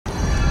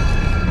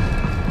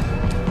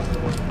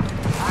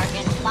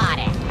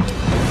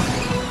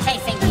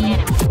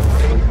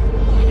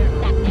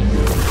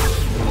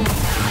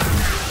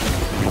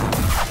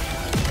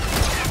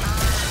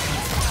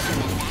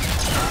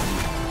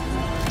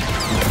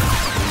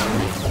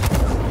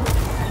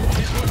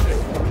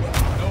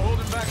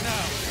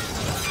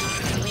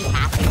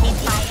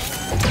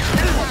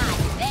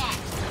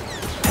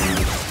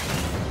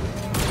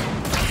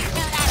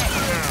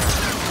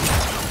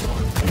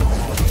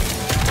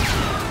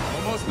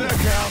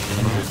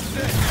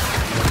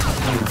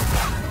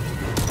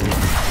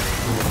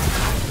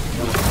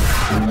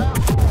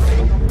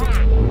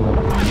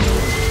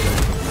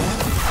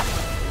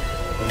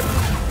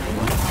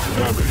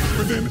Damage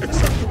within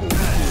acceptable.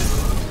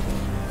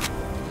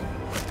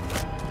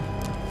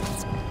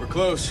 We're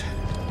close.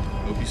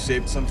 Hope you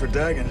saved some for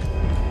Dagan.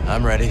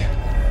 I'm ready.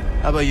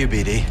 How about you,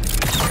 BD?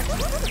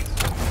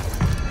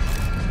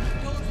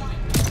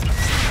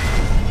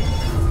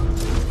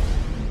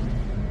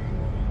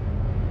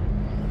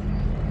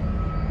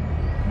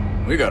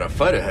 We got a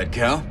fight ahead,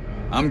 Cal.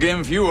 I'm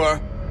game if you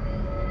are.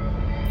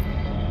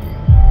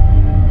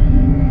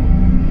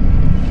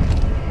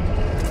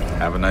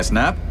 Have a nice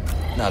nap?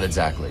 Not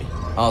exactly.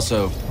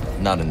 Also,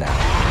 not a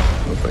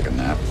nap. Looked like a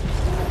nap.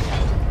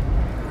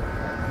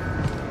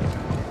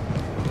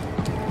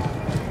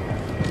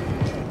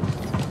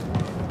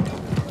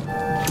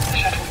 The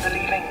shuttles are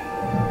leaving.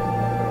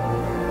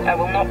 I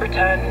will not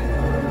return.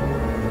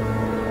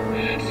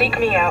 Seek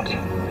me out,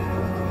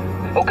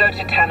 or go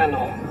to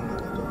Tanalor.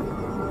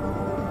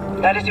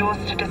 That is yours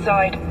to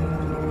decide.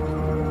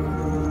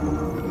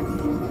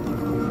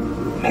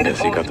 May the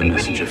Guess you got Force the be with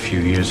message you. a few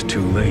years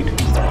too late.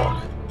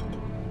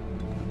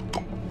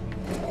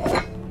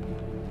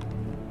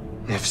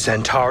 If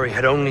Centauri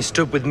had only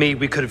stood with me,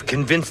 we could have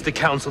convinced the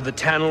Council that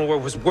Tanalor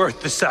was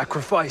worth the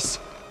sacrifice.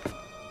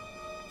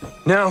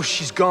 Now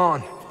she's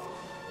gone.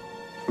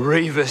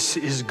 Ravis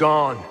is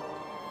gone.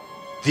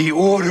 The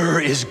Order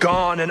is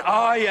gone, and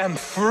I am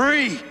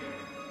free!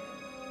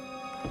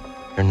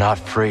 You're not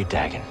free,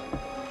 Dagan.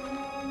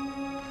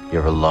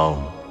 You're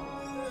alone.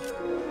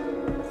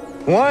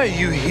 Why are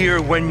you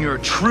here when your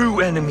true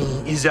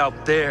enemy is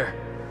out there?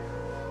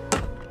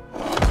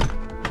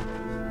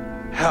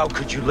 How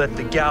could you let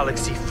the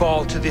galaxy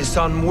fall to this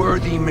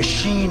unworthy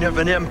machine of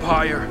an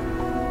empire?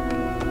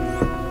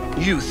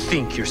 You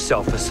think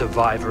yourself a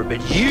survivor,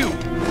 but you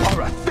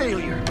are a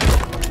failure!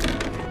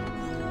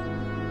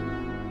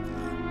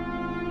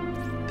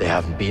 They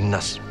haven't beaten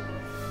us.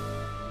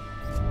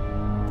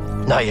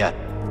 Not yet.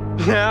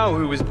 Now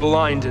who is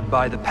blinded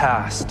by the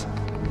past?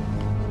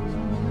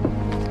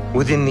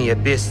 Within the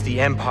Abyss, the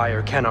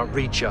Empire cannot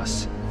reach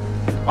us.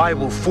 I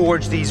will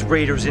forge these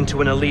raiders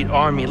into an elite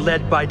army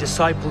led by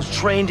disciples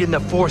trained in the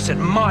Force at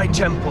my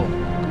temple.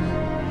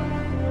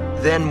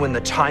 Then when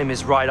the time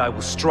is right, I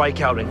will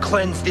strike out and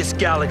cleanse this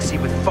galaxy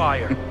with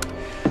fire.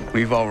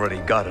 We've already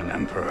got an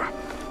Emperor.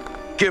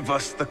 Give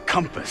us the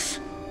compass.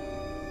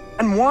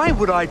 And why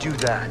would I do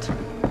that?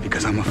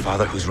 Because I'm a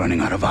father who's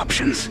running out of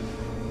options.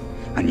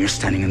 And you're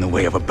standing in the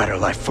way of a better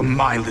life for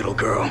my little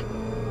girl.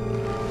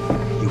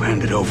 You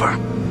hand it over,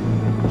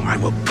 or I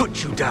will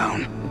put you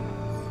down.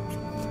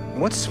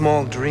 What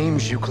small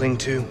dreams you cling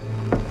to.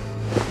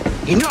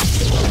 Enough!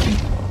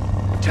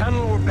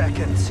 Tanalor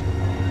beckons.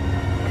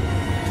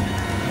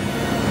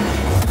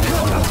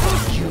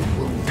 You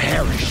will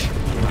perish.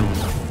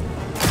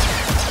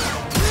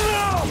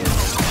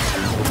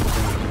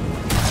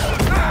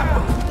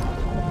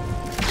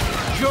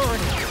 You're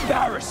an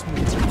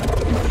embarrassment.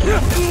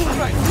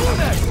 Right, do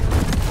that.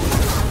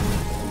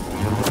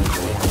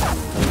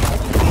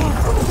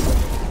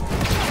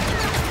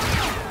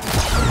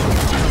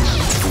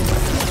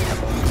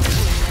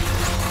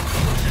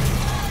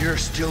 You're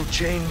still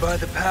chained by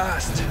the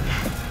past.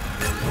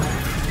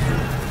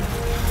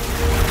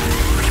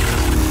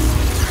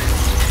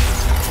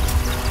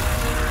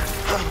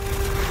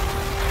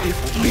 It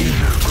will be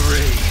your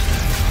grave.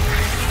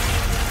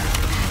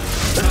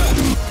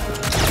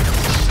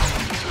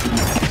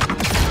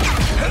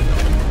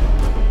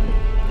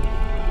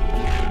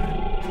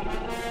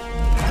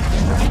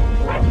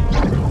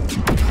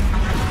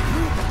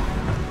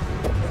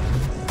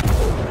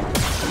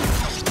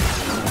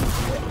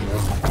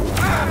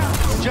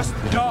 Just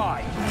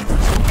die!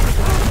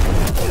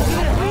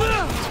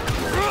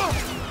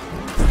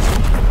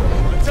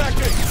 Attack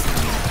it!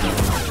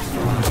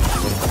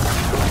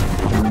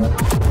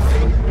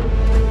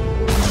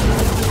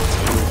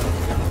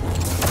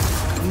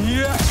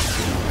 Yes!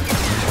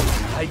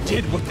 I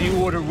did what the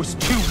Order was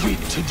too weak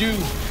to do,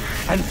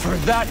 and for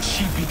that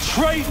she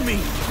betrayed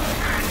me!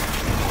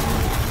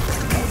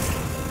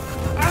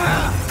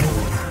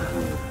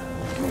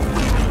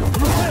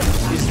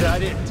 Is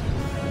that it?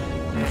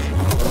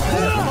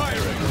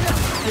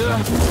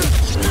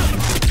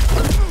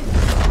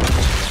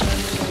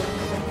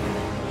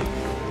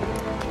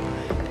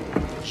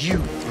 You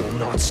will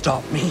not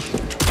stop me.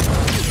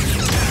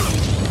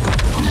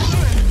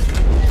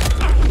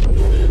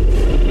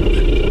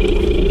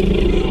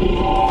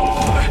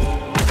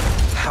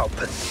 How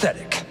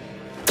pathetic.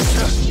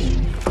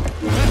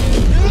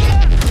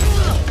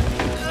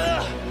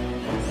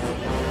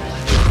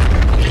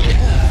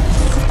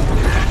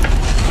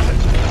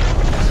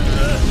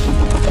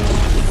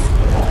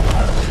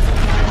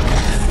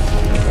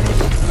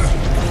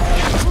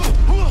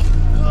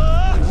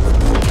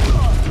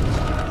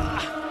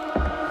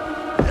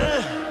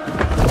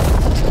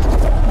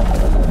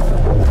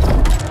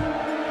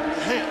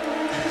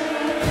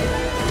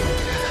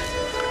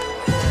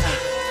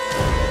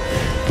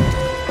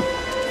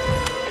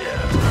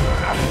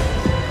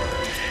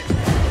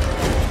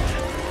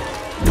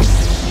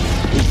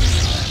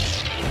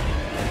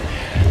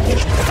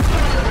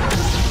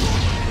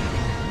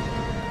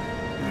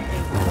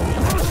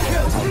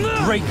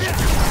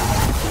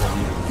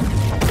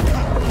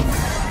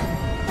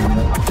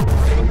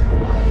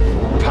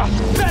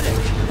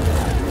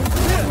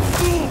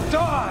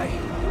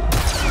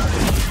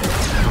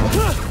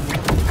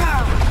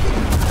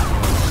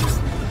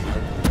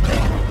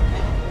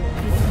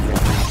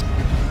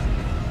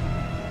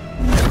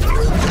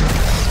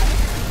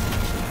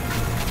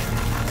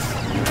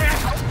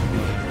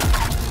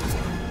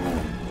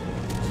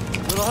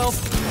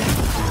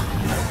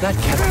 That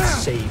cannot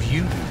save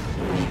you.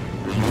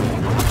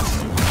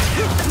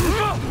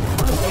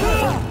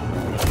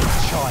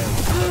 Child.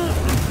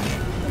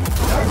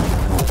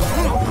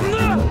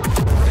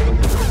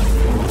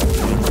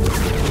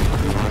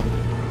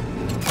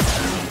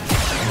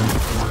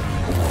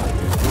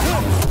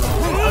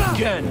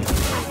 Again.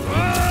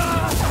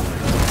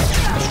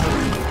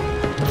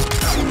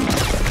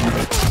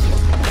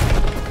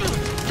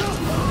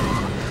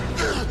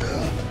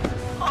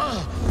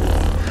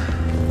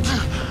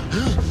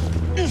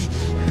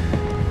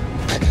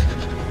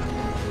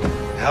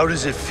 How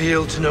does it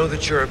feel to know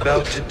that you're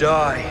about to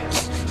die?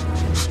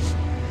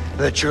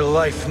 That your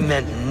life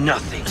meant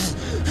nothing?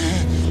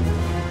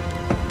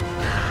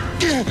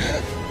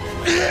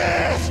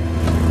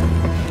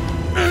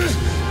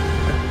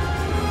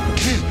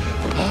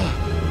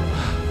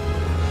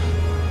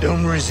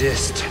 Don't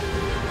resist.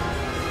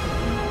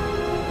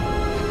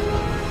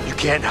 You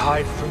can't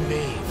hide from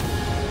me.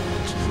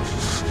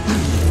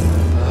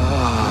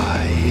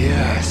 Ah,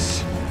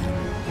 yes.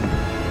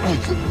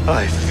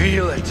 I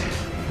feel it.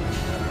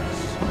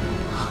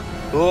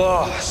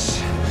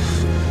 Loss,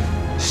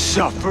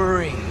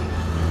 suffering,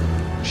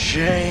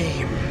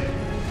 shame,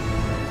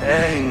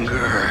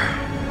 anger.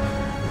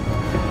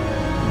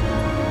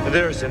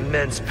 There's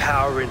immense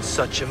power in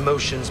such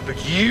emotions,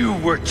 but you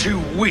were too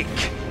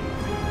weak.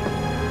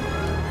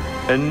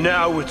 And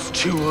now it's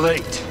too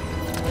late.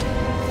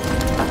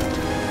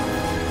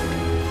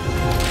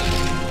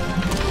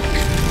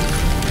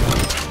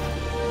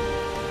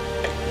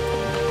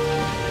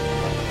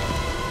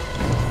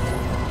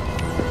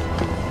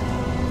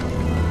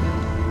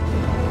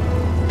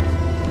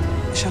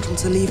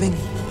 Shuttles are leaving.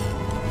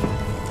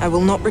 I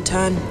will not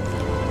return.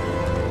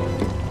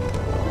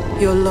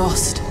 You're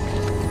lost.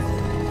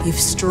 You've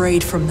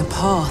strayed from the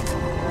path.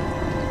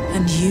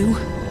 And you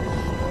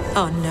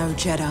are no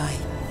Jedi.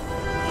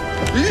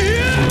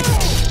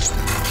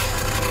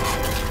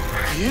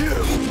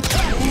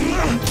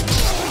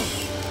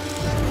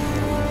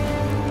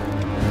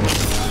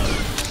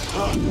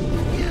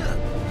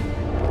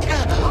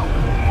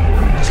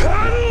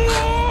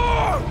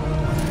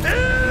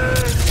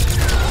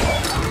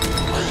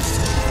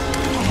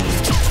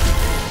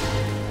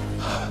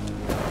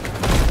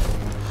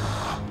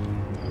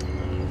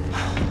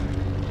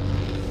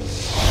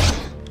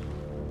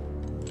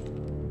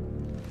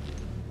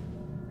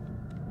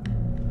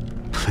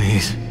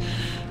 Please,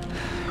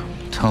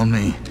 tell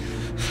me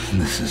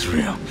this is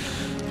real.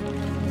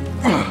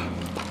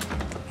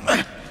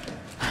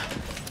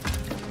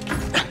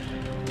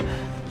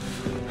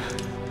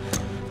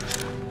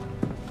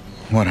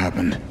 What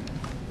happened?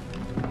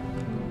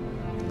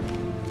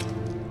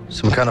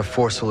 Some kind of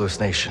force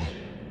hallucination.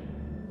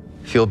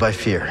 Fueled by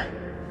fear.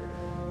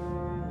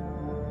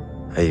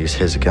 I use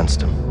his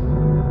against him.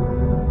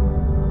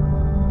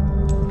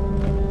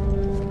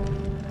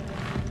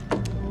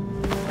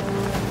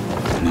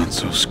 Not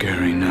so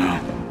scary now.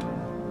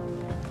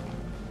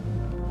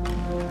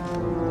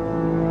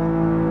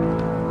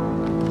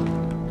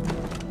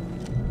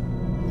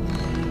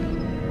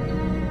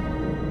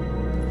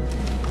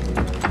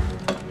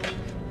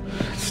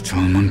 Still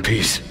in one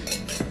piece.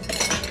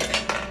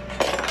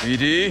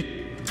 BD?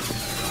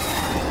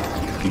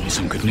 Give me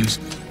some good news.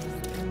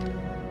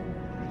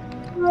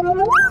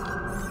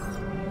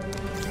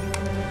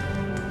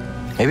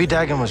 Maybe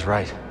Dagan was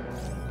right.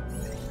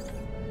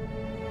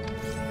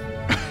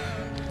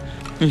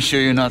 You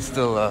sure you're not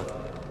still,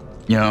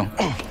 you know?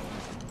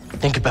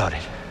 Think about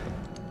it.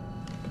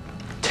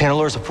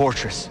 Tanalor's a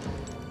fortress.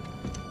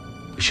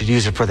 We should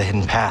use it for the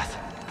hidden path.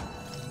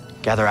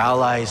 Gather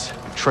allies,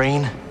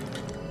 train.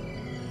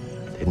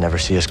 They'd never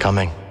see us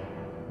coming.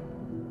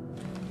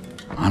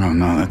 I don't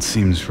know, that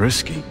seems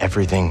risky.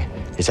 Everything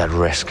is at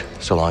risk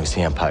so long as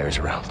the Empire's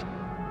around.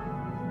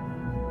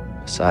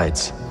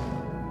 Besides,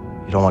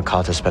 you don't want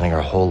Kata spending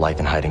her whole life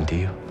in hiding, do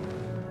you?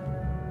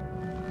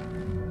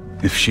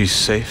 If she's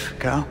safe,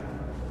 Cal?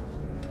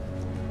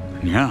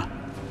 Yeah.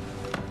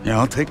 Yeah,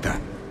 I'll take that.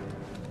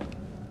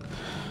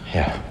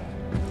 Yeah.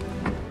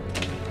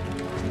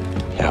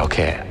 Yeah,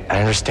 okay, I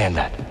understand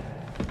that.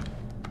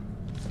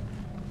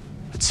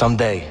 But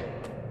someday,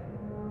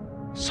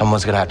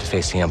 someone's gonna have to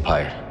face the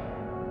Empire.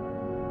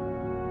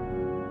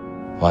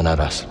 Why not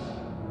us?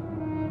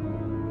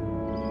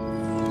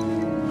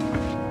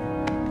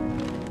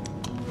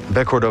 I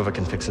bet Cordova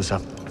can fix this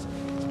up.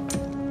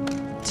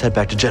 Let's head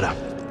back to Jeddah.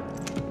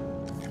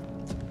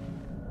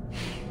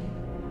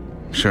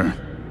 Sure.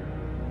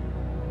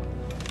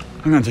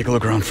 I'm gonna take a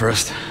look around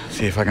first.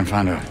 See if I can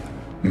find a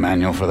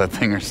manual for that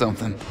thing or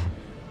something.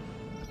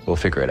 We'll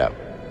figure it out.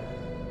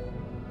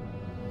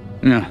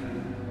 Yeah.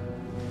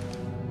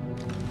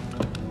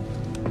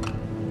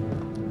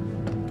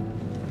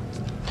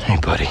 Hey,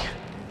 buddy.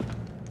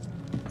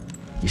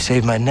 You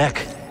saved my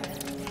neck.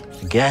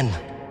 Again.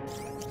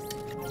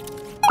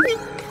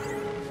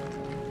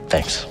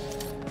 Thanks.